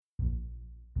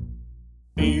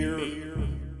Beer.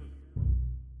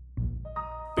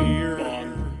 Beer.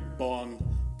 Bong.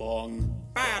 Bong. Bong.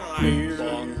 Battle Beer. axe.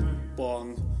 Bong.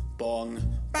 Bong.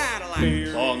 Bong. Battle Beer.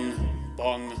 axe. Bong.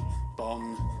 Bong.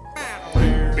 Bong. Battle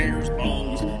axe. Beers,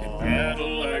 bongs, and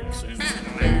battle axes.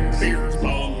 Beers,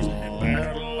 bongs, and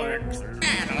battle axes.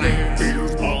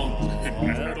 Beers, bongs, and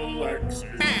battle axes.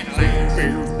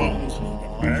 Beers, bongs,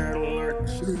 and battle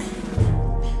axes.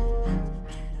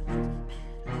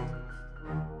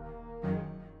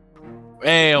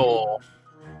 Ayo.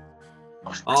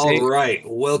 All right,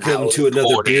 welcome to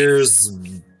another Beers,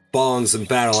 Bongs, and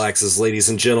Battle Axes, ladies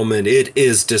and gentlemen. It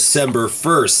is December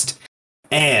 1st,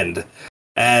 and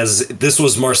as this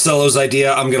was Marcelo's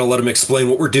idea, I'm going to let him explain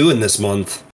what we're doing this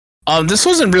month. This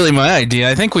wasn't really my idea.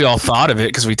 I think we all thought of it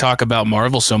because we talk about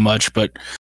Marvel so much, but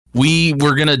we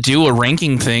were going to do a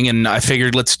ranking thing, and I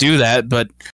figured let's do that, but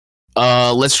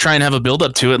let's try and have a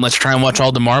build-up to it, and let's try and watch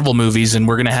all the Marvel movies, and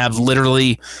we're going to have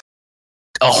literally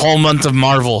a whole month of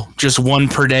Marvel, just one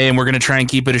per day, and we're going to try and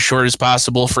keep it as short as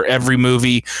possible for every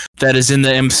movie that is in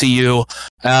the MCU.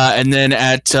 And then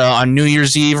on New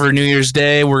Year's Eve or New Year's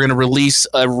Day, we're going to release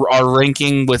our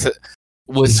ranking with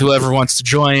whoever wants to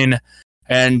join.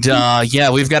 And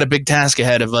we've got a big task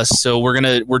ahead of us, so we're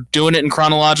doing it in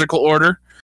chronological order,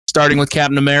 starting with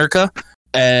Captain America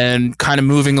and kind of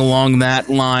moving along that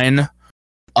line,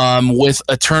 with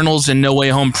Eternals and No Way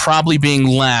Home probably being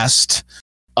last.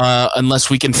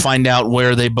 Unless we can find out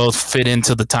where they both fit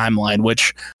into the timeline,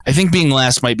 which I think being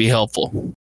last might be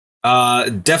helpful.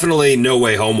 Definitely No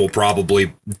Way Home will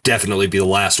definitely be the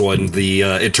last one. The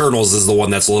Eternals is the one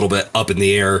that's a little bit up in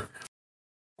the air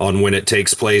on when it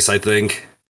takes place, I think.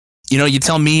 You know, you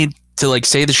tell me to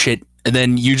say the shit, and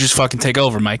then you just fucking take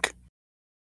over, Mike.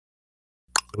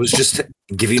 I was just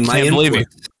giving my Can't believe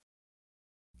input. you.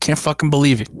 Can't fucking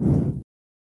believe it.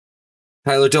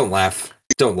 Tyler, don't laugh.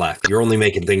 Don't laugh. You're only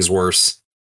making things worse.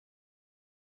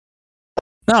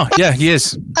 No, yeah, he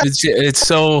is. It's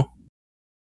so.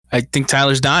 I think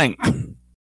Tyler's dying.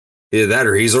 Either that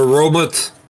or he's a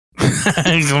robot.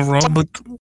 He's a robot.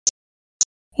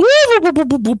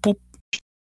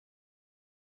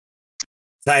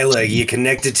 Tyler, you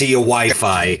connected to your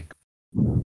Wi-Fi.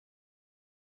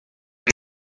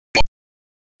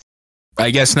 I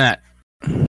guess not.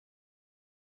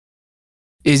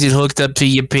 Is it hooked up to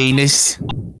your penis?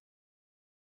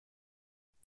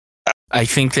 I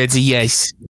think that's a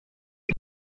yes.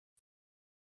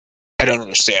 I don't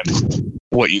understand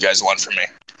what you guys want from me.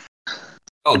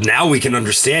 Oh, now we can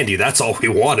understand you. That's all we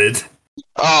wanted.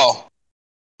 Oh,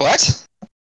 what?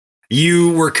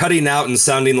 You were cutting out and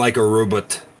sounding like a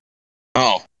robot.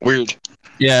 Oh, weird.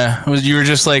 Yeah, you were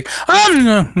just like, I don't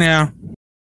know now.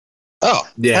 Oh,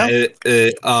 yeah.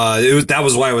 That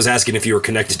was why I was asking if you were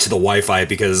connected to the Wi-Fi,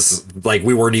 because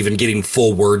we weren't even getting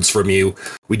full words from you.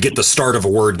 We'd get the start of a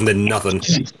word and then nothing.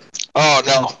 Oh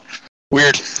no,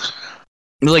 weird.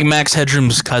 You're like Max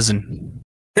Headroom's cousin.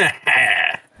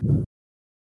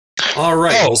 All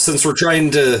right. Well, since we're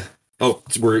trying to, go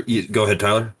ahead,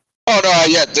 Tyler. Oh no,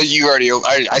 yeah, you already.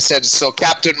 I said so,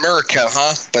 Captain America,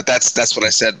 huh? But that's what I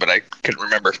said, but I couldn't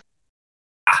remember.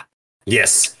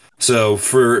 Yes. So,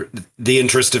 for the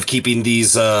interest of keeping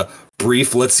these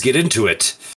brief, let's get into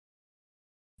it.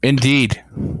 Indeed.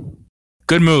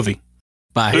 Good movie.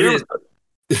 Bye.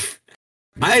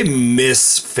 I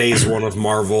miss Phase 1 of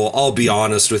Marvel. I'll be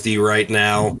honest with you right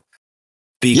now.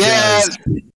 Because...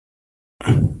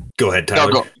 Yeah. Go ahead,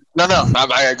 Tyler. No.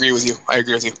 I agree with you.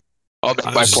 I'll make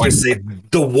my point. Say,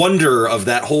 the wonder of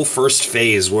that whole first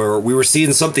phase where we were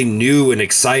seeing something new and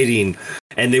exciting,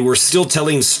 and they were still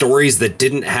telling stories that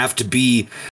didn't have to be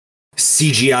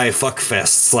CGI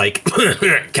fuckfests like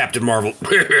Captain Marvel.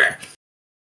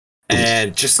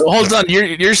 And just hold on,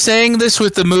 you're saying this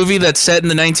with the movie that's set in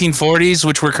the 1940s,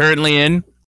 which we're currently in?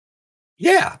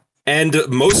 Yeah, and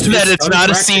most of that it's not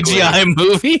a CGI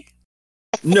movie.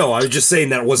 No, I was just saying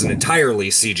that it wasn't entirely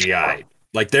CGI.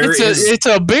 It's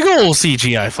a big old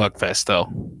CGI fuckfest, though.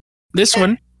 This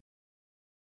one,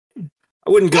 I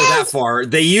wouldn't go that far.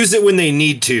 They use it when they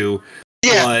need to.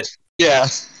 Yeah. But, yeah.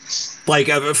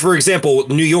 For example,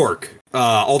 New York.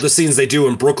 All the scenes they do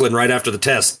in Brooklyn right after the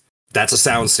test. That's a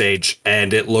soundstage,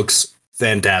 and it looks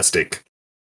fantastic.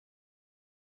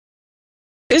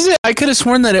 Is it? I could have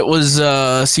sworn that it was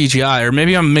CGI, or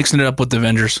maybe I'm mixing it up with the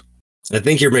Avengers. I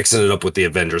think you're mixing it up with the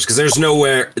Avengers, because there's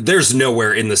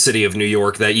nowhere in the city of New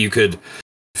York that you could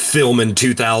film in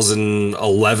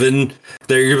 2011.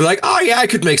 There you'd be like, oh yeah, I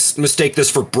could mistake this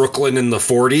for Brooklyn in the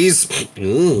 40s.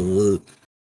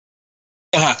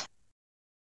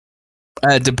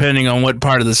 Depending on what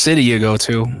part of the city you go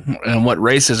to and what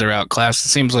races are outclassed, it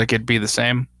seems like it'd be the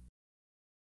same.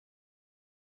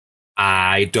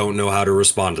 I don't know how to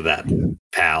respond to that,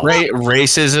 pal.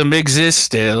 Racism exists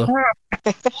still.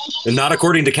 And not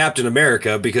according to Captain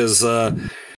America, because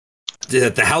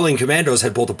the Howling Commandos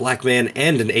had both a black man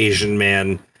and an Asian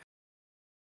man.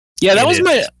 Yeah,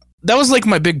 that was like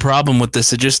my big problem with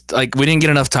this. It just like we didn't get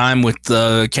enough time with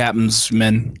the Captain's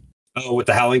men. Oh, with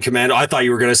the Howling Commando? I thought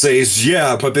you were going to say,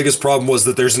 yeah, my biggest problem was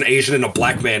that there's an Asian and a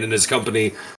black man in his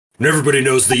company, and everybody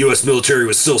knows the U.S. military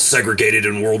was still segregated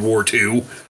in World War II.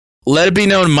 Let it be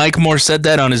known, Mike Moore said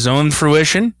that on his own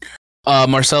fruition.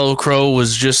 Marcelo Crow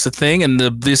was just a thing, and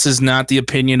this is not the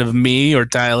opinion of me or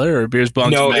Tyler or Beers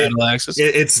Bonks or Battle Axis.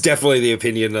 It's definitely the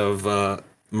opinion of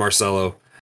Marcelo.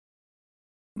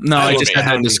 No, I just had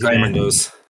that disclaimer.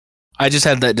 I just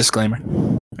had that disclaimer.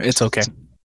 It's okay.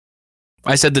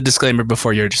 I said the disclaimer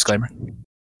before your disclaimer.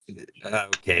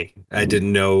 Okay. I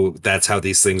didn't know that's how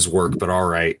these things work, but all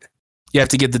right. You have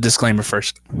to get the disclaimer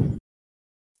first.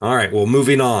 All right, well,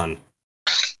 moving on.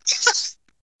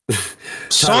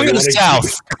 Song of the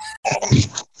South.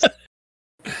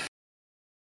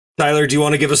 Tyler, do you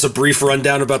want to give us a brief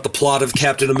rundown about the plot of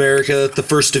Captain America, the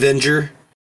First Avenger?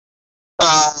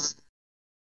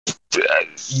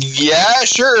 Yeah,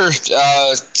 sure.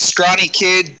 Scrawny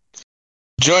kid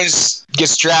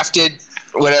gets drafted,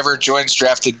 whatever,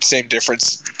 drafted, same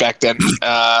difference back then.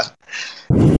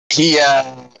 He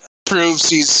proves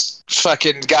he's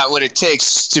fucking got what it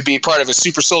takes to be part of a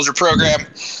super soldier program.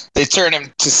 They turn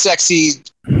him to sexy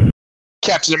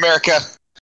Captain America,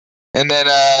 and then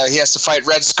he has to fight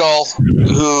Red Skull,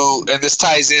 and this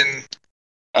ties in,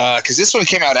 because this one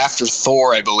came out after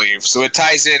Thor, I believe, so it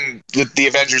ties in with the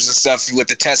Avengers and stuff with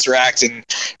the Tesseract, and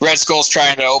Red Skull's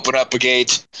trying to open up a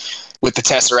gate with the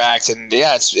Tesseract, and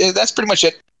yeah, that's pretty much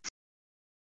it.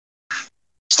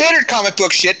 Standard comic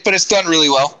book shit, but it's done really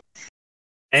well.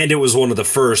 And it was one of the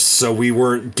first, so we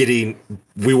weren't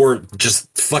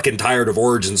just fucking tired of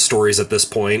origin stories at this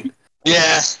point.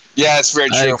 Yeah, it's very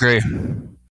true. I agree.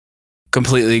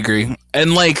 Completely agree.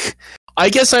 And like, I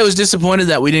guess I was disappointed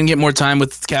that we didn't get more time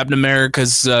with Captain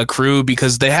America's crew,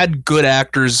 because they had good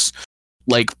actors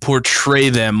like portray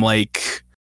them. Like,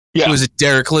 was it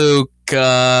Derek Luke,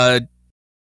 Neil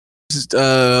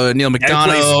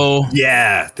McDonough?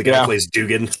 The guy who plays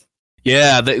Dugan.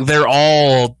 Yeah,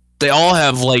 they all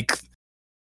have like,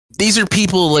 these are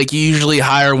people like you usually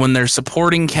hire when they're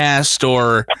supporting cast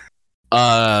or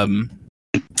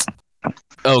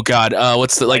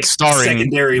what's the like starring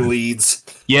secondary leads.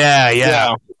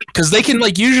 Yeah. Because they can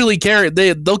like usually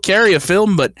they'll carry a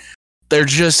film, but they're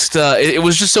just it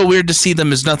was just so weird to see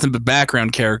them as nothing but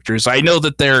background characters. I know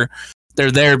that they're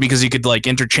there because you could like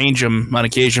interchange them on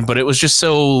occasion, but it was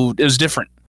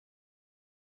different.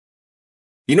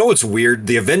 You know what's weird?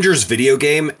 The Avengers video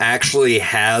game actually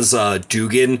has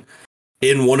Dugan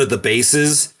in one of the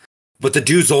bases, but the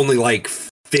dude's only like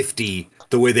 50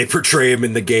 the way they portray him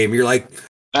in the game. You're like,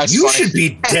 that's you funny. Should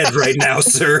be dead right now,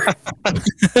 sir.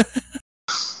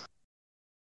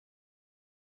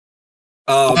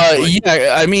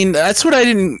 Yeah, I mean, that's what I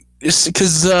didn't,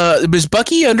 because was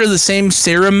Bucky under the same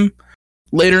serum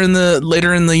later in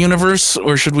the universe,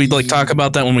 or should we like talk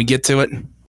about that when we get to it?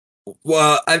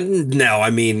 Well, no,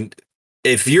 I mean,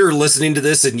 if you're listening to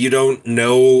this and you don't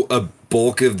know a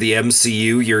bulk of the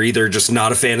MCU, you're either just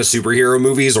not a fan of superhero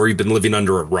movies or you've been living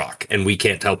under a rock, and we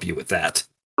can't help you with that.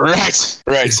 Right.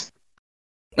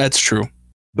 That's true.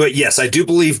 But yes, I do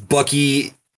believe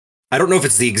Bucky, I don't know if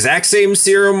it's the exact same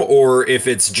serum or if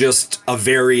it's just a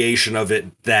variation of it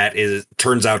that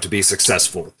turns out to be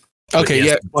successful. Okay, yes,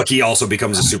 yeah. Bucky also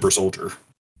becomes a super soldier.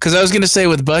 Because I was going to say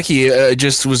with Bucky, I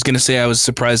was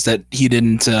surprised that he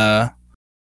didn't,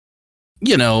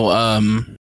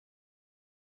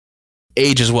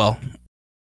 age as well.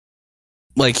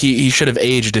 Like he should have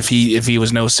aged if he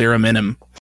was no serum in him,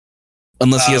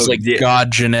 unless he has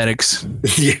god genetics.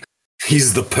 Yeah,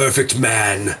 he's the perfect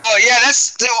man. Oh yeah,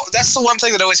 that's the one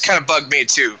thing that always kind of bugged me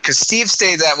too. Because Steve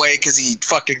stayed that way because he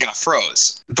fucking got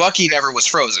froze. Bucky never was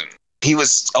frozen. He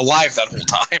was alive that whole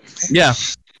time. Yeah.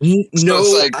 No,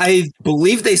 so I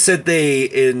believe they said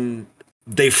they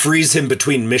freeze him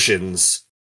between missions.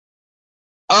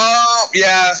 Oh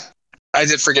yeah, I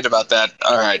did forget about that.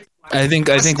 All right, I think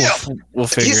we'll figure it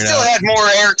out. He still had more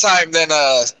airtime than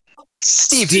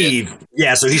Steve did.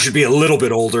 Yeah, so he should be a little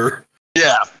bit older.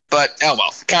 Yeah, but oh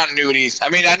well, continuity. I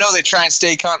mean, I know they try and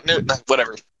stay continuity.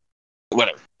 Whatever.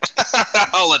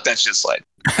 I'll let that shit slide.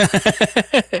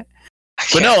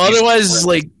 But no, otherwise,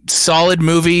 like, solid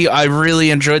movie. I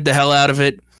really enjoyed the hell out of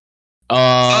it.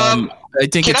 I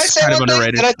think it's kind of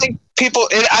underrated. And I think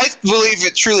I believe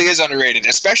it truly is underrated,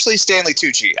 especially Stanley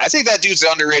Tucci. I think that dude's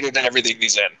underrated in everything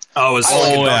he's in. Oh, is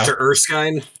Dr.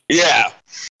 Erskine? Yeah.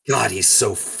 God, he's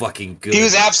so fucking good. He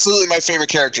was absolutely my favorite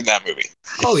character in that movie.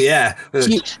 Oh yeah.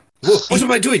 What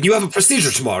am I doing? You have a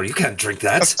procedure tomorrow. You can't drink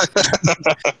that.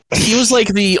 He was like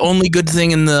the only good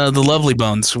thing in the Lovely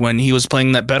Bones when he was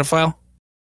playing that pedophile.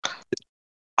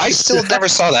 I still never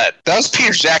saw that. That was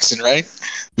Peter Jackson, right?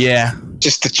 Yeah.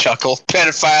 Just the chuckle.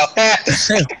 Pedophile.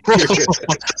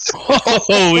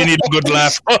 Oh, we need a good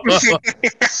laugh.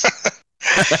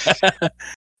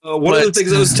 One of the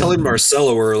things I was telling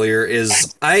Marcelo earlier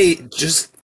is I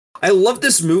love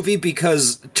this movie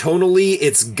because tonally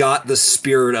it's got the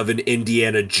spirit of an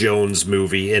Indiana Jones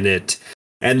movie in it.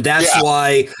 And that's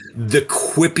why the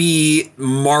quippy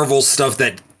Marvel stuff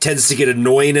that tends to get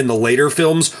annoying in the later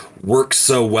films works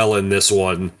so well in this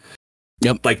one.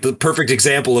 Yep. Like the perfect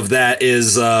example of that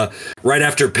is right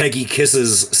after Peggy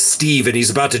kisses Steve and he's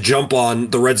about to jump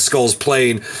on the Red Skull's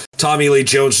plane, Tommy Lee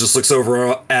Jones just looks over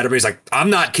at him and he's like,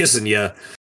 I'm not kissing you.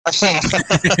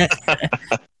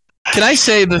 Can I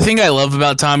say the thing I love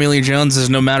about Tommy Lee Jones is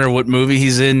no matter what movie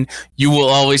he's in, you will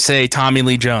always say Tommy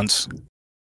Lee Jones.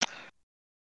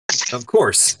 Of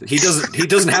course. He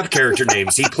doesn't have character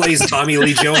names. He plays Tommy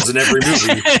Lee Jones in every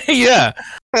movie. Yeah.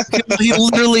 He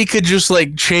literally could just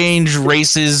like change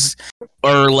races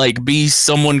or like be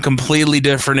someone completely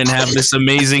different and have this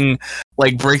amazing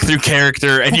like breakthrough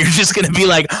character, and you're just gonna be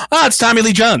like, oh, it's Tommy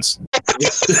Lee Jones.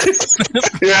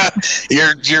 Yeah,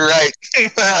 you're right.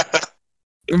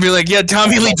 And be like, yeah,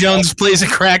 Tommy Lee Jones plays a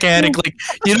crack addict. Like,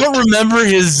 you don't remember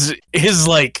his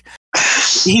like,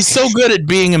 he's so good at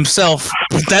being himself,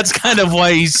 but that's kind of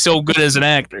why he's so good as an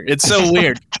actor. It's so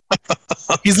weird.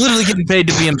 He's literally getting paid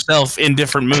to be himself in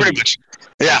different movies. Pretty much.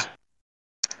 Yeah.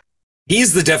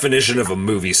 He's the definition of a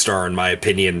movie star, in my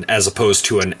opinion, as opposed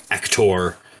to an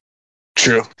actor.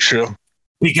 True.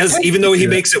 Because even though he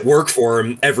makes it work for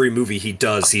him, every movie he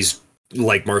does, he's,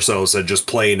 like Marcelo said, just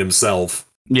playing himself.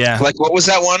 Yeah. Like, what was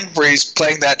that one where he's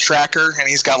playing that tracker and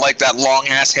he's got like that long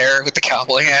ass hair with the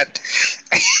cowboy hat?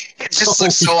 It just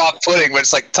looks so off putting, but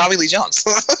it's like Tommy Lee Jones.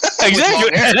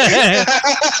 Exactly.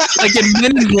 Like in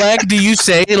Men in Black, do you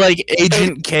say like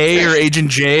Agent K or Agent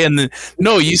J? And then,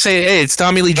 no, you say, hey, it's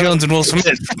Tommy Lee Jones and Will Smith.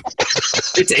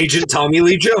 It's Agent Tommy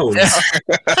Lee Jones.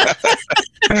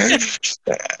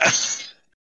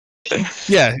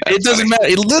 Yeah, it doesn't matter.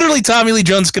 Literally, Tommy Lee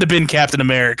Jones could have been Captain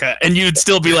America, and you'd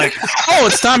still be like, "Oh,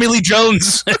 it's Tommy Lee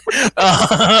Jones."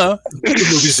 The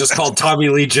movie's just called Tommy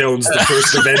Lee Jones, the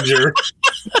first Avenger.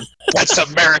 That's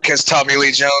America's Tommy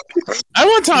Lee Jones. I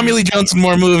want Tommy Lee Jones in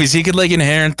more movies. He could like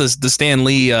inherit the Stan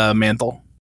Lee mantle.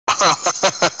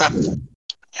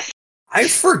 I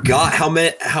forgot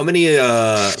how many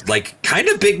like kind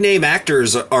of big name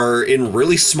actors are in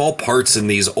really small parts in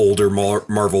these older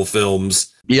Marvel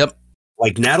films. Yep.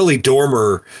 Like Natalie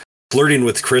Dormer flirting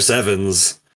with Chris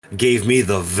Evans gave me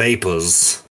the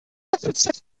vapors.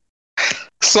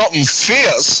 Something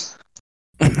fierce.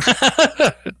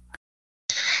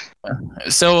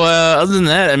 So other than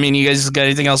that, I mean, you guys got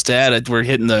anything else to add? We're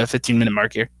hitting the 15-minute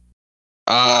mark here.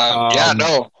 Yeah,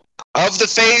 no. Of the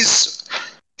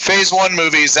Phase 1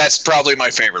 movies, that's probably my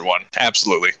favorite one.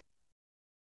 Absolutely.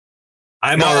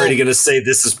 I'm already going to say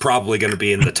this is probably going to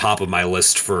be in the top of my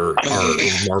list for our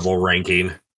Marvel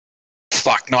ranking.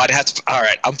 Fuck, no, I'd have to...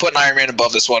 Alright, I'm putting Iron Man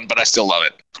above this one, but I still love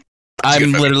it.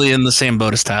 I'm literally in the same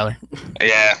boat as Tyler.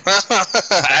 Yeah.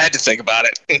 I had to think about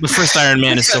it. The first Iron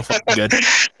Man is so fucking good.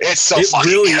 It's so it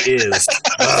fucking really good. is.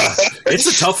 It's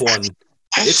a tough one.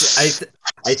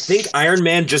 I think Iron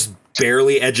Man just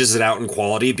barely edges it out in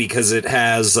quality because it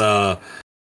has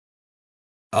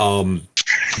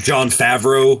Jon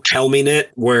Favreau helming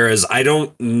it, whereas I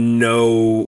don't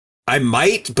know. I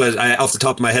might, but off the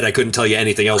top of my head, I couldn't tell you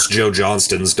anything else Joe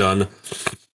Johnston's done.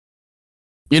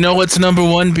 You know what's number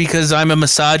one? Because I'm a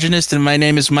misogynist and my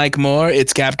name is Mike Moore.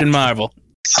 It's Captain Marvel.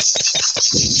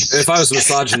 If I was a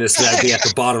misogynist, I'd be at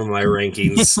the bottom of my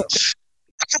rankings.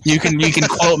 You can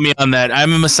quote me on that.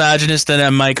 I'm a misogynist and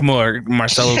I'm Mike Moore.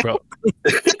 Marcelo Bro.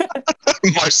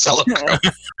 Marcelo Bro.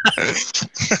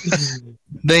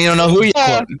 They don't know who you're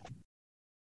quoting.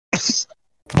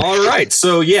 All right,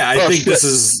 so yeah, I think this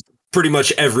is pretty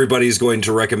much everybody's going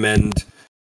to recommend.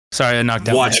 Sorry, I knocked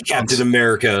out. Watch Captain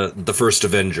America: The First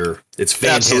Avenger. It's a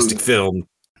fantastic film.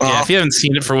 Yeah, if you haven't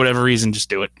seen it for whatever reason, just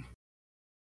do it.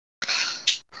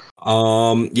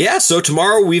 Yeah. So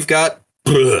tomorrow we've got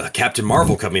Captain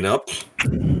Marvel coming up.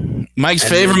 Mike's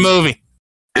favorite movie.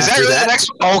 Is that really the next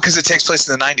one? Oh, because it takes place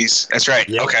in the 90s. That's right.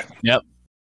 Yep. Okay. Yep.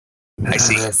 I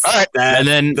see. All right. And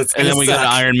then we got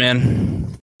Iron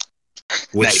Man,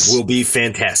 which will be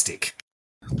fantastic.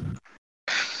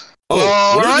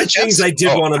 Oh, one of the things I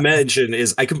did want to mention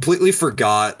is I completely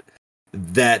forgot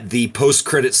that the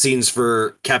post-credit scenes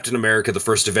for Captain America: The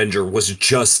First Avenger was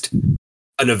just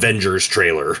an Avengers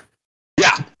trailer.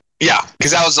 Yeah,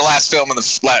 because that was the last film in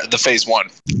the Phase 1.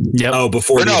 Yep. Oh,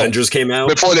 before the Avengers came out?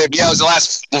 Before it was the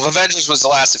last. Well, Avengers was the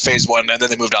last of Phase 1, and then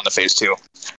they moved on to Phase 2.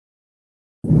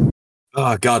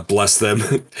 Oh, God bless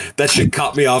them. That shit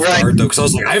caught me off guard, though, because I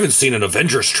was like, I haven't seen an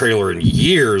Avengers trailer in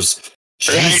years.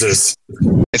 Jesus.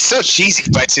 It's so cheesy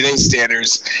by today's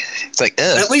standards. It's like,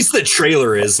 ugh. At least the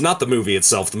trailer is, not the movie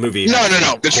itself. The movie. No.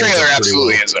 The trailer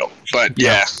absolutely is, though. But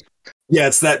yeah. Yeah,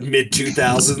 it's that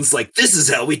mid-2000s, like, this is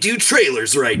how we do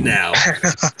trailers right now.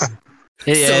 Some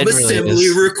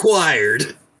assembly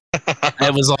required.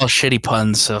 It was all shitty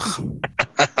puns, so.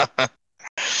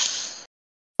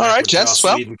 All right, gents.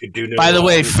 Well, by the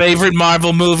way, favorite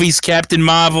Marvel movies: Captain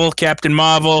Marvel, Captain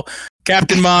Marvel,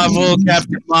 Captain Marvel,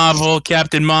 Captain Marvel,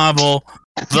 Captain Marvel,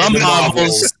 The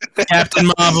Marvels,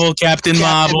 Captain Marvel, Captain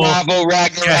Marvel, Marvel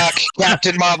Ragnarok,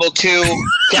 Captain Marvel 2,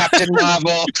 Captain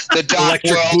Marvel, The Dark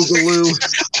World,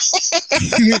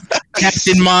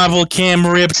 Captain Marvel, Cam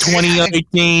Rip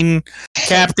 2018,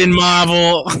 Captain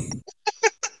Marvel.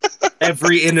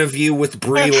 Every interview with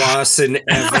Brie Larson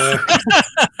ever.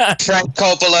 Frank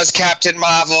Coppola's Captain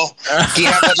Marvel,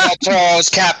 Guillermo del Toro's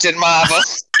Captain Marvel.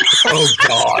 Oh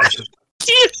God.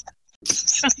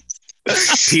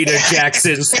 Peter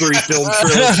Jackson's 3-film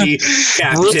trilogy,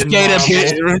 Captain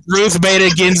Marvel. Ruth Bader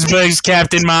Ginsburg's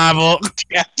Captain Marvel.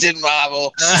 Captain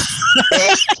Marvel.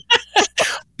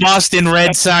 Boston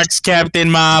Red Sox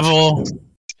Captain Marvel.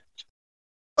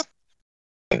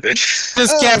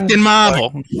 Just Captain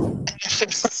Marvel.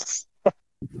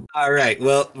 All right.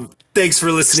 Well, thanks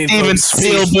for listening. Steven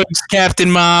Spielberg's Captain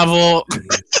Marvel.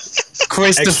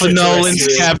 Christopher Nolan's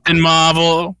Captain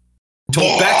Marvel.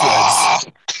 Told backwards.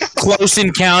 Close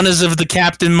Encounters of the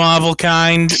Captain Marvel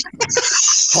kind.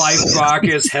 Clive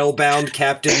Barker's Hellbound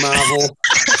Captain Marvel.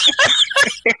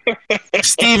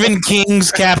 Stephen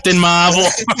King's Captain Marvel.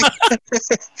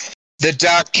 The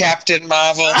Dark Captain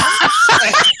Marvel.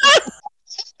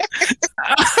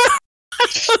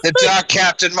 The Dark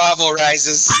Captain Marvel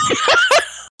rises.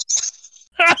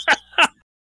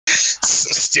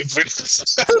 So stupid.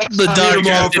 The Dark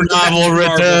Captain Marvel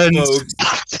returns.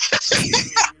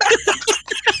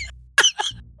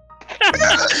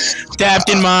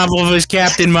 Captain Marvel vs.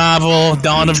 Captain Marvel,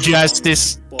 Dawn of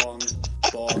Justice. Bong,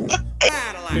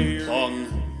 bong,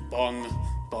 bong,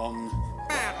 bong,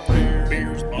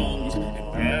 beers, bongs,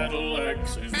 and battle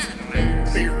axes.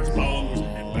 Beers, bongs,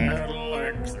 and battle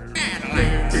axes.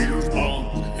 Beers,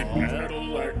 bongs, and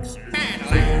battle axes.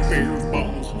 Beers,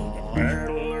 bongs, and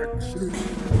battle axes.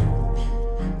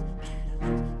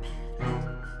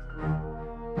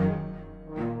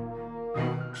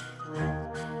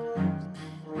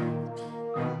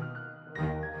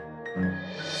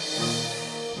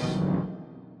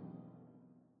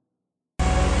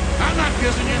 I'm not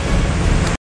kissing you.